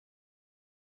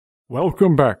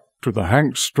Welcome back to the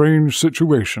Hank Strange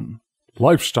Situation,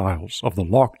 Lifestyles of the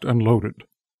Locked and Loaded.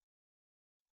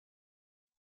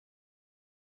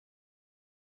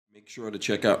 Make sure to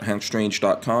check out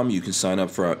hankstrange.com. You can sign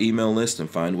up for our email list and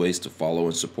find ways to follow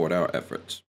and support our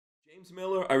efforts. James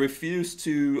Miller, I refuse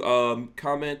to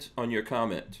comment on your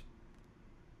comment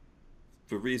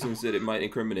for reasons that it might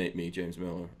incriminate me, James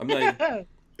Miller. I'm not...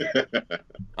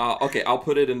 okay, I'll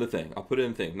put it in the thing. Not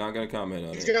going to comment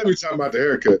on it. He's got to be talking about the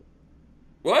haircut.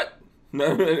 What?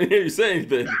 No, I didn't hear you say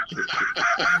anything.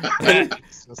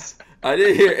 I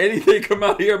didn't hear anything come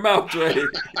out of your mouth, Trey.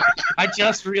 I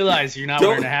just realized you're not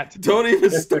wearing a hat today. Don't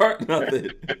even start nothing.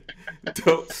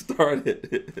 Don't start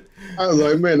it. I was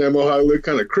like, man, that mohawk look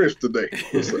kind of crisp today.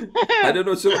 I don't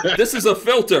know. So this is a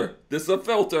filter. The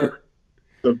filter?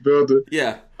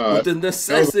 Yeah. With the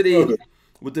necessity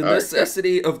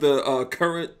of the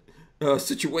current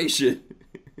situation,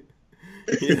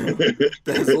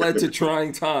 that has led to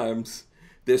trying times.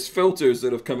 There's filters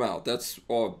that have come out. That's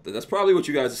probably what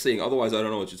you guys are seeing. Otherwise, I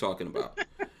don't know what you're talking about.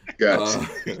 Gotcha.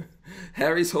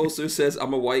 Harry's holster says,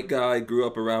 I'm a white guy, grew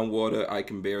up around water, I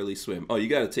can barely swim. Oh, you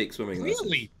got to take swimming lessons.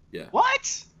 Really? Yeah.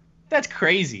 What? That's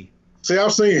crazy. See,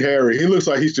 I've seen Harry. He looks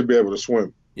like he should be able to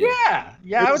swim. Yeah.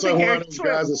 I would think Harry could swim.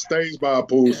 Guys that stays by a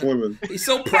pool swimming. He's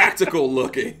so practical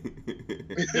looking.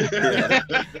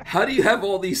 How do you have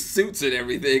all these suits and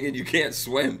everything and you can't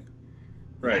swim?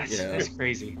 Right. That's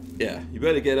crazy. Yeah, you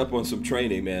better get up on some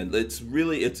training, man. It's a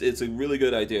really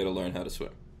good idea to learn how to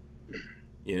swim.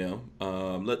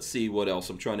 Let's see what else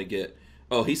I'm trying to get.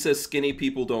 Oh, he says skinny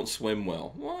people don't swim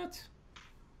well. What?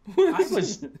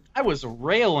 I was a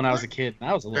rail when I was a kid. And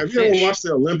I was a little Have you ever watched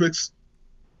the Olympics?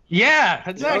 Yeah,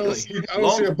 exactly. I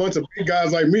don't see a bunch of big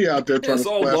guys like me out there trying to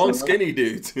all long, skinny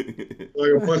dudes.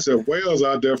 Like a bunch of whales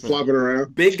out there flopping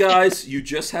around. Big guys, you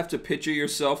just have to picture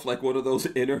yourself like one of those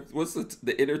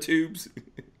the inner tubes?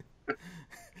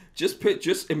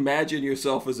 Just imagine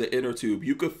yourself as an inner tube.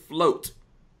 You could float.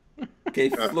 Okay,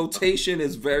 flotation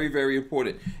is very, very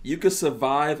important. You could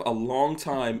survive a long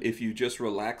time if you just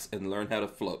relax and learn how to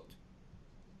float.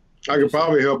 I could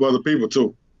probably help other people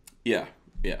too. Yeah.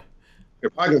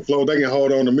 If I can float, they can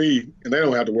hold on to me, and they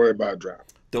don't have to worry about drowning.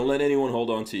 Don't let anyone hold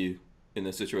on to you in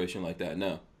a situation like that.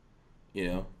 No.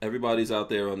 Everybody's out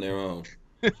there on their own.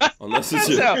 Unless it's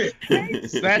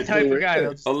that type of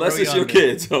guy. Unless it's your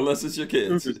kids.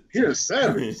 You're a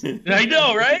savage. I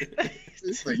know, right?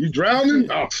 Like, you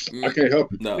drowning? Oh, I can't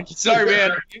help you. No. Sorry,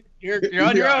 man. You're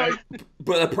on your own.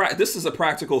 But this is a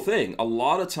practical thing. A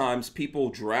lot of times people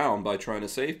drown by trying to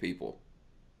save people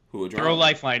who are drowning. Throw a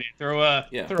lifeline in. Throw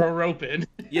a rope in.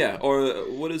 Yeah, or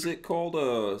what is it called?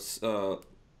 Lifesaver?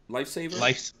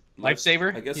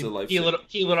 Lifesaver? I guess a lifesaver.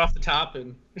 Keel it off the top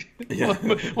and yeah.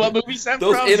 What movie's that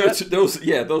from?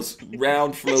 Those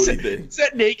round floaty things. Is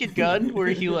that Naked Gun where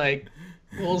he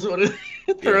pulls one of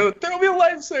throw me a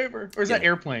lifesaver? Or is that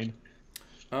Airplane?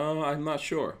 I'm not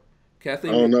sure.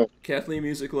 Kathleen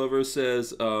Music Lover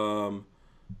says,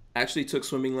 actually took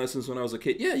swimming lessons when I was a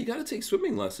kid. Yeah, you got to take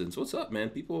swimming lessons. What's up, man?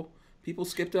 People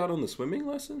skipped out on the swimming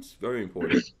lessons. Very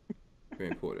important. Very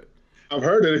important. I've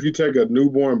heard that if you take a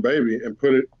newborn baby and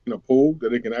put it in a pool,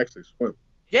 that it can actually swim.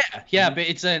 Yeah,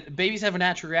 but babies have a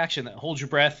natural reaction that holds your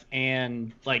breath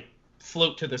and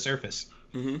float to the surface.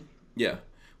 Mm-hmm. Yeah,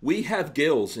 we have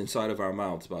gills inside of our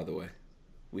mouths. By the way,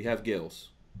 we have gills.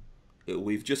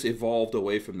 We've just evolved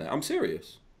away from that. I'm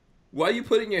serious. Why are you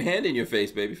putting your hand in your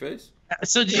face, babyface?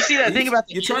 So did you see that thing about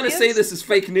the You're trying to say this is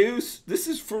fake news? This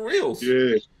is for reals.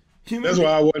 Yeah. That's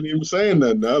why I wasn't even saying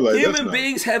nothing. Human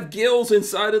beings have gills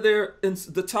inside of the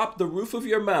roof of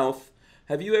your mouth.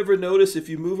 Have you ever noticed if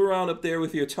you move around up there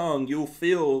with your tongue, you'll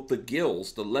feel the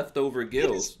gills, the leftover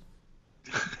gills?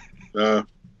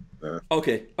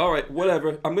 Okay, all right,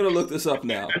 whatever. I'm going to look this up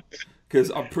now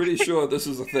because I'm pretty sure this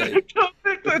is a thing. I don't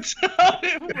think that's how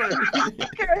it works.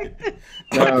 Okay.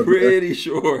 I'm pretty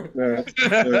sure.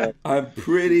 I'm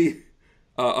pretty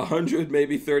 100,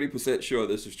 maybe 30% sure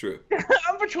this is true.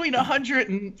 I'm between 100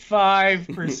 and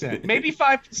 5%. Maybe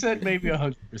 5%, maybe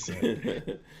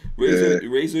 100%.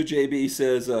 Razor JB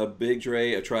says, Big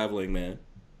Dre, a traveling man.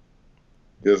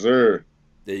 Yes, sir.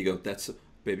 There you go. That's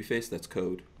babyface. That's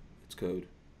code. It's code.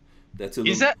 That's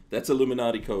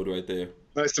Illuminati code right there.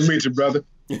 Nice to meet you, brother.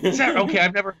 Is that okay?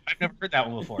 I've never heard that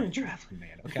one before. Traveling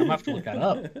man. Okay, I'm gonna have to look that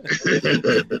up.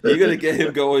 You're gonna get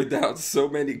him going down so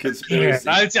many conspiracies.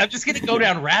 Yeah, I'm just gonna go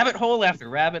down rabbit hole after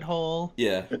rabbit hole.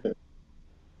 Yeah.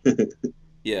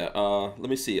 Yeah. Let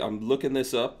me see. I'm looking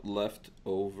this up.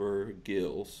 Leftover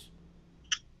gills.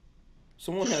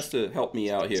 Someone has to help me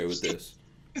out here with this.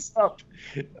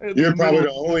 You're probably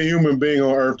the only human being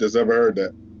on Earth that's ever heard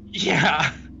that.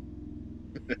 Yeah.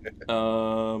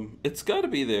 It's got to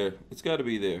be there. It's got to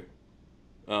be there.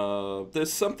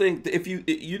 There's something if you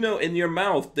in your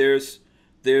mouth. There,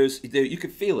 you can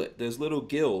feel it. There's little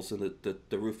gills in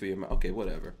the roof of your mouth. Okay,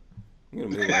 whatever. I'm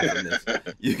gonna move on from this.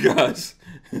 You guys,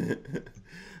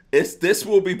 this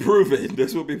will be proven.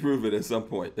 This will be proven at some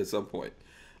point. At some point.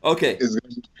 Okay.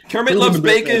 Kermit loves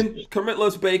bacon. Kermit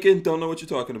loves bacon. Don't know what you're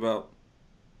talking about.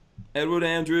 Edward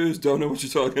Andrews, don't know what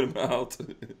you're talking about.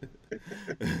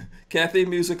 Kathy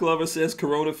Music Lover says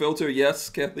Corona filter. Yes,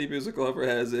 Kathy Music Lover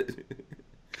has it.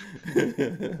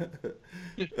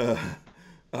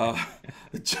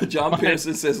 John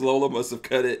Pearson says Lola must have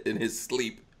cut it in his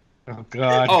sleep. Oh,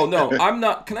 God. Oh, no, I'm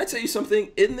not. Can I tell you something?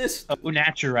 In this... Oh,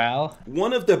 natural.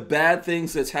 One of the bad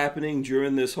things that's happening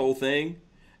during this whole thing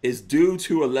is dudes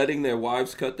who are letting their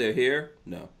wives cut their hair.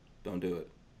 No, don't do it.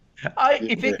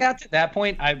 If it got to that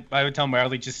point, I would tell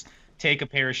Marley just take a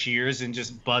pair of shears and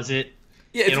just buzz it.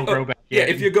 Yeah, it'll grow back. Yeah,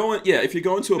 if you're going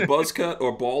to a buzz cut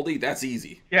or baldy, that's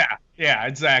easy. Yeah,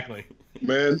 exactly.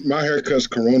 Man, my haircut's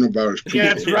coronavirus.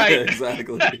 Yeah, that's right.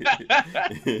 Exactly.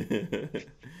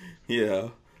 Yeah.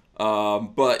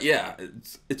 But yeah,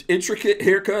 it's intricate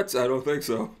haircuts. I don't think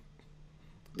so.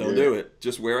 Don't do it.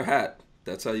 Just wear a hat.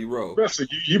 That's how you roll. Especially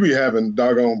you be having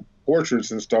doggone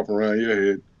portraits and stuff around your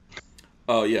head.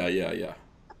 Oh yeah. Yeah,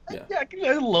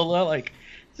 Lola like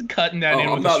cutting that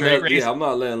in with a straight razor. Yeah, I'm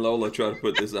not letting Lola try to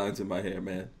put designs in my hair,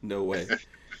 man. No way.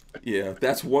 Yeah,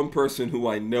 that's one person who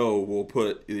I know will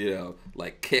put,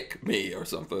 like kick me or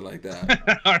something like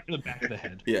that. On the back of the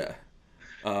head. Yeah.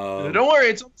 Don't worry,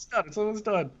 it's almost done. It's almost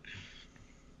done.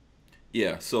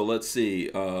 Yeah, so let's see.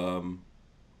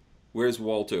 Where's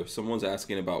Walter? Someone's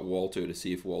asking about Walter to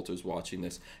see if Walter's watching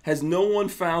this. Has no one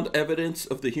found evidence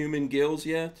of the human gills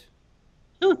yet?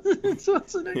 It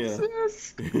doesn't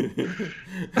exist.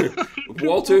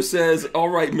 Walter says, "All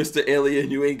right, Mr.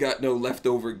 Alien, you ain't got no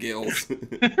leftover gills."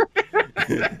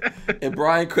 And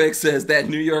Brian Craig says, "That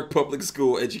New York public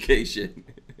school education."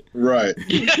 Right.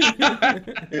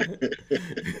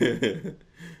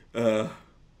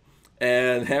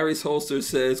 And Harry's Holster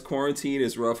says, "Quarantine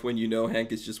is rough when you know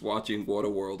Hank is just watching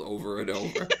Waterworld over and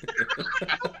over."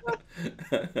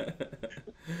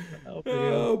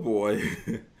 Oh boy.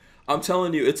 I'm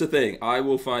telling you, it's a thing. I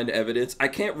will find evidence. I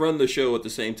can't run the show at the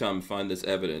same time and find this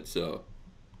evidence. So,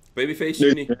 Babyface,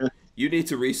 you need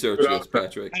to research this,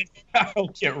 Patrick. I'll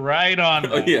get right on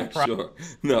that. Oh, yeah, sure.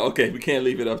 No, okay, we can't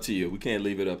leave it up to you. We can't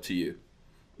leave it up to you.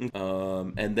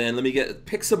 And then let me get...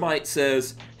 Pixamite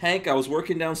says, Hank, I was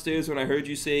working downstairs when I heard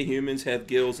you say humans have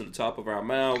gills at the top of our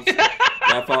mouths.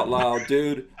 Laugh out loud.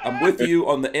 Dude, I'm with you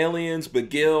on the aliens, but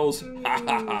gills, ha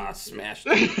ha ha, smashed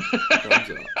it. Thumbs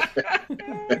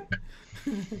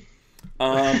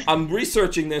up. I'm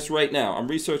researching this right now.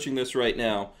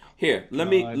 Here, let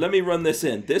me run this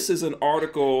in. This is an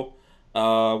article.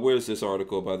 Where's this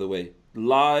article, by the way?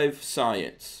 Live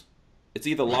Science. It's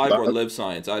either Live or Live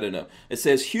Science. I don't know. It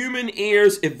says human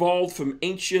ears evolved from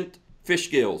ancient fish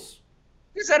gills.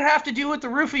 What does that have to do with the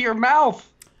roof of your mouth?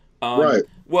 Right.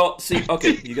 Well, see,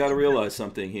 okay, you got to realize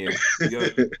something here.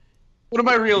 What am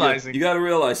I realizing? You got to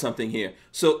realize something here.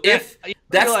 So if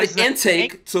that's the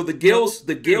intake, so the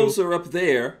gills are up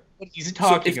there. What is he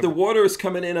talking about? So if the water is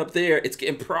coming in up there, it's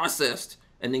getting processed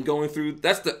and then going through.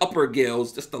 That's the upper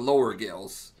gills. That's the lower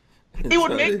gills. It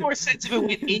would make more sense if it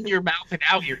went in your mouth and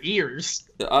out your ears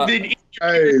than in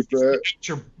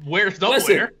where's nowhere.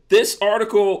 Listen, this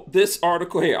article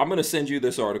here. I'm gonna send you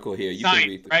this article here. You science, can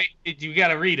read it. Right? You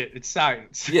gotta read it. It's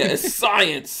science. Yeah, it's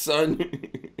science, son.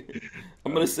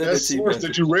 I'm gonna send it to you. That source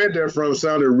that you read that from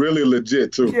sounded really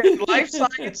legit too. Yeah,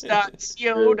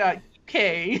 lifescience.co.uk.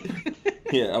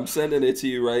 Yeah, I'm sending it to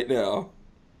you right now.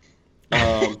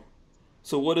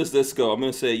 So what does this go? I'm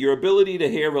going to say, your ability to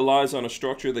hear relies on a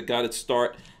structure that got its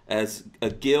start as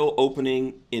a gill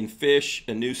opening in fish.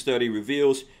 A new study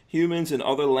reveals humans and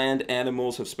other land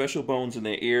animals have special bones in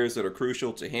their ears that are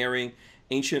crucial to hearing.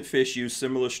 Ancient fish used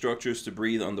similar structures to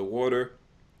breathe underwater.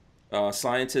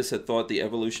 Scientists had thought the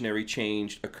evolutionary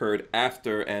change occurred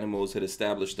after animals had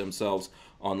established themselves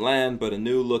on land, but a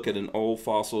new look at an old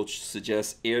fossil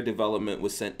suggests ear development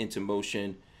was sent into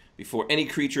motion before any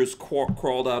creatures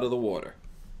crawled out of the water.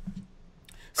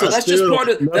 So that's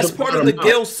part of the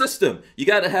gill system. You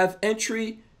got to have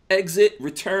entry, exit,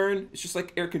 return. It's just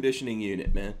like air conditioning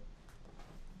unit, man.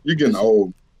 You're getting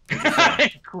old.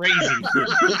 Crazy.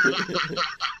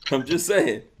 I'm just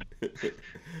saying.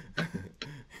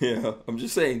 Yeah, I'm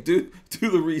just saying. Do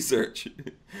the research.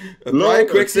 Brian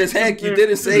Quick says, Hank, you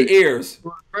didn't say ears.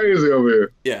 Crazy over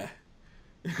here. Yeah.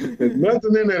 There's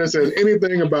nothing in there that says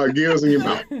anything about gills in your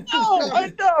mouth. No,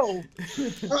 I know.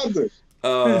 Nothing.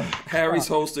 Harry's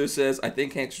holster says, I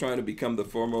think Hank's trying to become the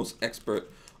foremost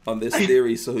expert on this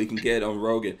theory so he can get on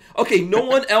Rogan. Okay, no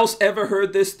one else ever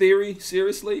heard this theory?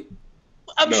 Seriously?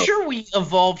 I'm sure we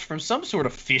evolved from some sort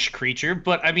of fish creature,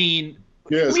 but I mean,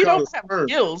 Yeah, we don't have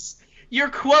gills. Your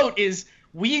quote is,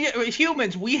 "We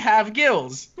humans, we have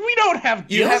gills. We don't have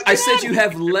gills." I said you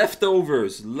have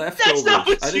leftovers. Leftovers. That's not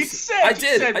what you said. I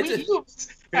did. We humans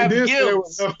have He did say it gills.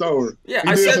 was leftover. Yeah, He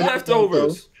I did said say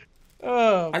leftovers.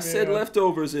 Oh, I said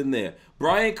leftovers in there.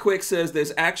 Brian Quick says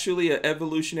there's actually an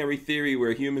evolutionary theory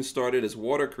where humans started as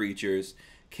water creatures,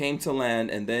 came to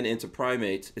land, and then into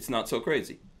primates. It's not so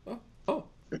crazy. Oh.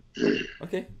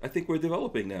 Okay. I think we're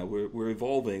developing now. We're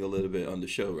evolving a little bit on the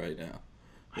show right now.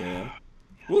 Yeah.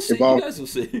 We'll see. You guys will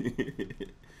see.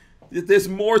 There's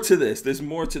more to this.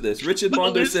 Richard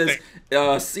Monder says,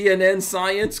 CNN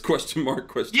science? Question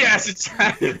mark. Yes,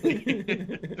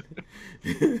 exactly.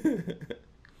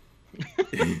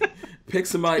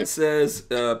 Pixamite says,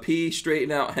 P,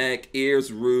 straighten out Hank,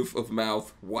 ears, roof of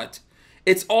mouth. What?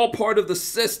 It's all part of the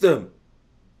system.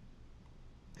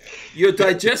 Your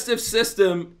digestive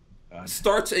system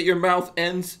starts at your mouth,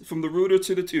 ends from the rooter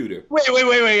to the tutor. Wait.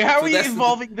 How are you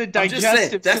involving the digestive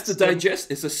system? That's the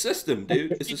digest. It's a system,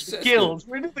 dude. It's a system. Gills.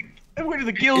 Where do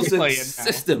the gills play in now?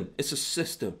 System. It's a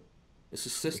system.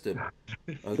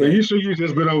 Okay? Are you sure you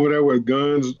just been over there with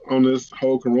guns on this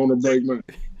whole Corona break, man?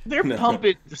 They're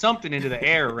pumping something into the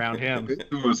air around him. They're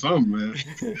doing something, man.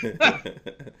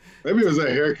 Maybe it was that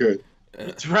haircut.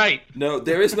 That's right. No,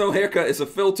 there is no haircut. It's a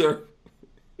filter.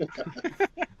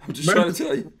 I'm just trying to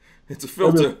tell you. It's a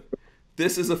filter.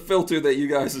 This is a filter that you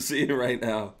guys are seeing right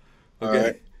now. Okay.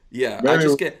 Right. Yeah, I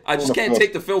just can't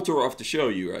take the filter off to show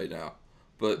you right now.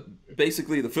 But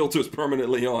basically, the filter is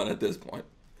permanently on at this point.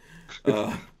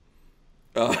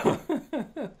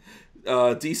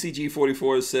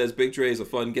 DCG44 says Big Dre is a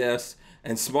fun guest,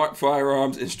 and Smart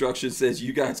Firearms Instruction says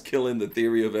you guys killing the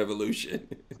theory of evolution.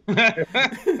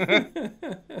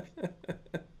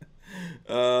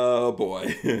 Oh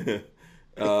boy.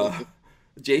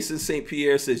 Jason St.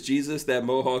 Pierre says Jesus, that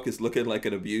mohawk is looking like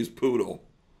an abused poodle.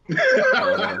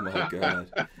 Oh my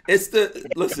god! It's the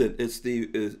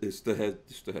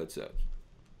headset.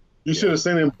 You should have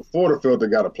seen him before the filter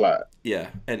got applied. Yeah,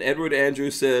 and Edward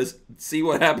Andrews says, "See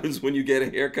what happens when you get a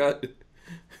haircut."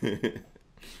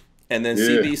 And then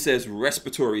CB says,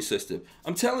 "Respiratory system."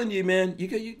 I'm telling you, man,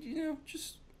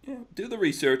 just do the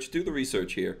research. Do the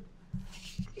research here.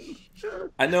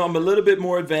 I know I'm a little bit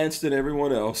more advanced than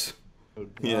everyone else.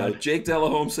 Oh, Jake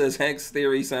Delahome says Hank's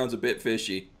theory sounds a bit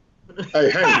fishy. Hey,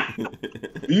 Hank,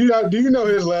 do you know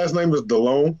his last name is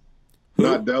Delahome,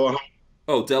 not Delahome?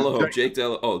 Oh, Delahome. Jake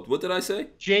Delahome. Oh, what did I say?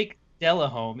 Jake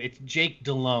Delahome. It's Jake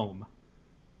Delhomme.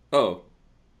 Oh.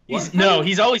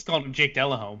 He's always called him Jake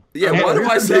Delahome. Yeah, why do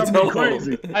I say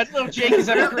Delahome? I don't know if Jake has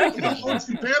ever corrected him. I'm a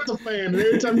Panther fan, and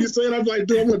every time you say it, I'm like,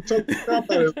 dude, I'm going to choke the crap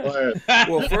out of his ass.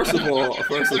 Well, first of all.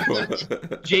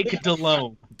 Jake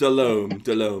Delhomme.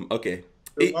 Delhomme. Okay.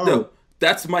 No,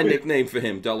 that's my nickname for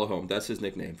him, Delahome. That's his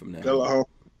nickname from now. Delahome.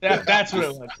 That's what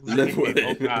it was. Live with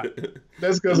it.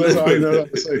 That's because that's all he knows how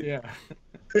to say. Yeah.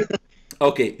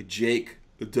 Okay, Jake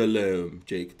Delhomme.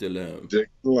 Jake Delhomme.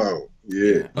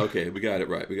 Yeah. Okay, we got it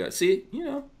right. See,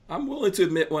 I'm willing to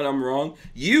admit when I'm wrong.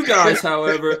 You guys,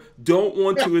 however, don't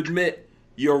want to admit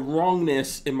your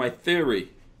wrongness in my theory.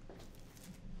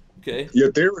 Okay?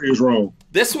 Your theory is wrong.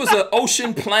 This was an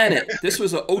ocean planet.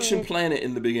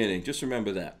 In the beginning. Just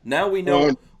remember that. Now we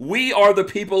know we are the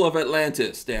people of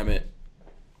Atlantis, damn it.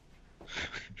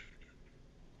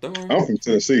 I'm from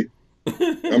Tennessee.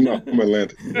 I'm not from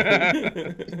Atlanta.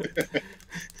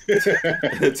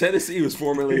 Tennessee was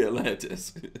formerly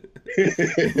Atlantis.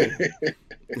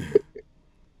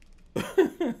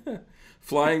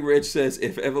 Flying Rich says,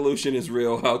 if evolution is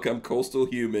real, how come coastal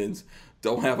humans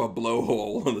don't have a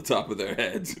blowhole on the top of their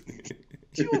heads?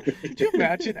 Do you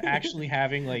imagine actually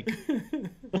having like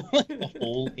a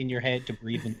hole in your head to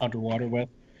breathe underwater with?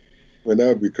 Well, that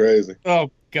would be crazy.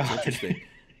 Oh God! Interesting.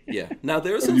 Yeah. Now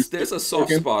there's a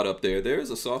soft spot up there. There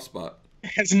is a soft spot.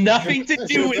 It has nothing to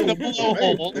do with the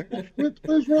blowhole.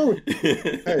 What's wrong with you?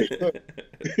 Hey, look.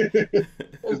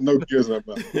 There's no gears in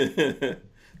my mouth.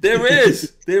 There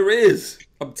is.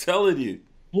 I'm telling you.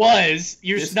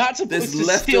 You're not supposed to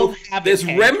still have There's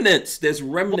a remnants. There's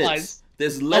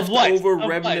leftover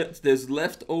remnants. What? There's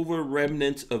leftover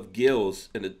remnants of gills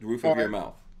in the roof of your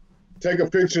mouth. Take a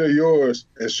picture of yours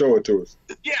and show it to us.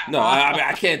 Yeah. No,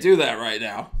 I can't do that right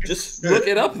now. Just look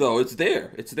it up though. It's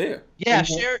there. Yeah,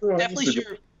 share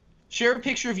a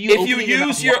picture of you. If you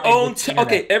use your own,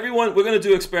 okay, everyone, we're gonna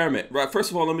do experiment. Right. First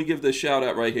of all, let me give this shout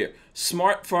out right here.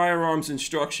 Smart Firearms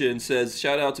Instruction says,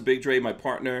 shout out to Big Dre, my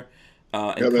partner.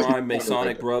 And Prime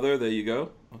Masonic Brother. There you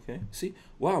go. Okay. See,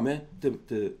 wow, man.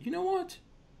 The you know what?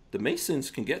 The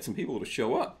Masons can get some people to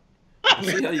show up. I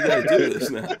see how you gotta do this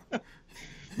now.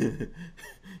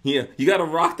 Yeah, you gotta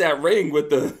rock that ring with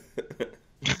the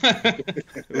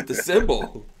with the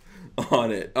symbol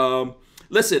on it.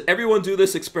 Listen, everyone, do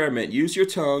this experiment. Use your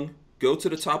tongue. Go to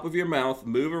the top of your mouth.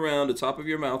 Move around the top of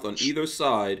your mouth on either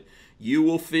side. You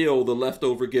will feel the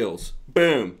leftover gills.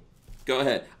 Boom. Go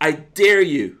ahead. I dare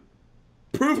you.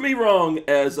 Prove me wrong,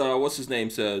 as what's his name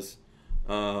says.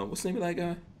 What's the name of that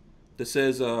guy? That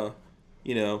says,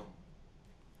 you know,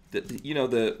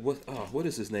 what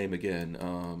is his name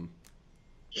again?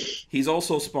 He's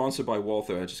also sponsored by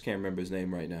Walther. I just can't remember his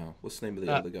name right now. What's the name of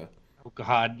the other guy? Oh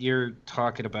God, you're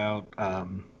talking about.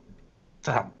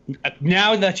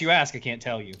 Now that you ask, I can't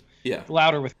tell you. Yeah.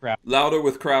 Louder with Crowder. Louder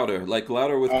with Crowder. Like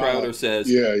Louder with Crowder says,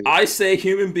 yeah. I say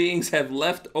human beings have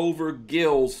leftover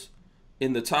gills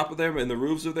in the top of in the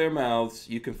roofs of their mouths.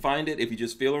 You can find it if you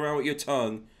just feel around with your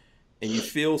tongue and you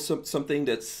feel something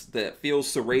that feels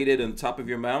serrated in the top of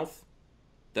your mouth.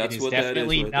 That's what that is.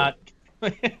 Definitely right not.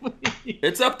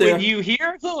 It's up there. When you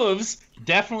hear hooves,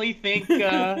 definitely think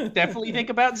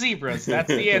about zebras. That's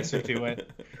the answer to it.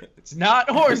 It's not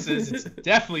horses. It's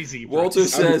definitely zebras. Walter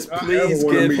says, "Please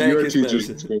give Hank his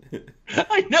medicine."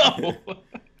 I know.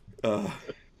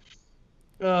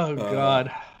 Oh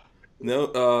God.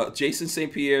 No. Jason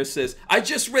St. Pierre says, "I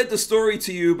just read the story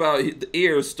to you about the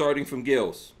ears starting from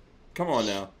gills." Come on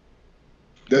now.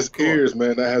 That's ears,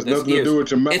 man. That has nothing to do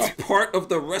with your mouth. It's part of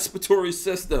the respiratory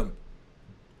system.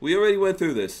 We already went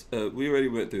through this.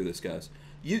 Guys.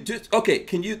 You just okay?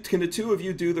 Can the two of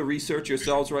you do the research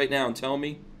yourselves right now and tell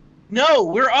me? No,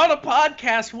 we're on a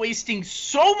podcast wasting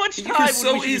so much time. It's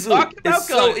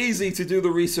so easy to do the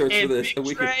research for this.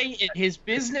 Big Trey and his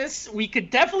business, we could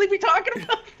definitely be talking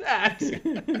about that.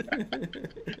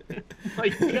 My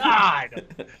God.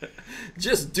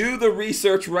 Just do the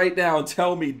research right now and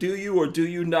tell me, do you or do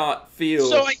you not feel...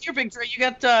 So, here, Big Trey, you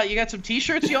got some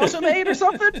T-shirts you also made or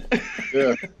something?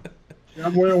 Yeah.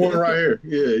 I'm wearing one right here.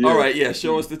 Yeah. All right, yeah,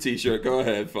 show us the T-shirt. Go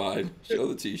ahead, fine. Show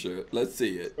the T-shirt. Let's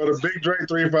see it. Go to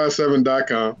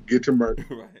BigDrake357.com. Get your merch.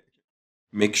 Right.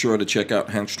 Make sure to check out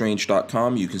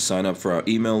HankStrange.com. You can sign up for our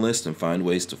email list and find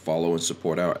ways to follow and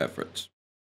support our efforts.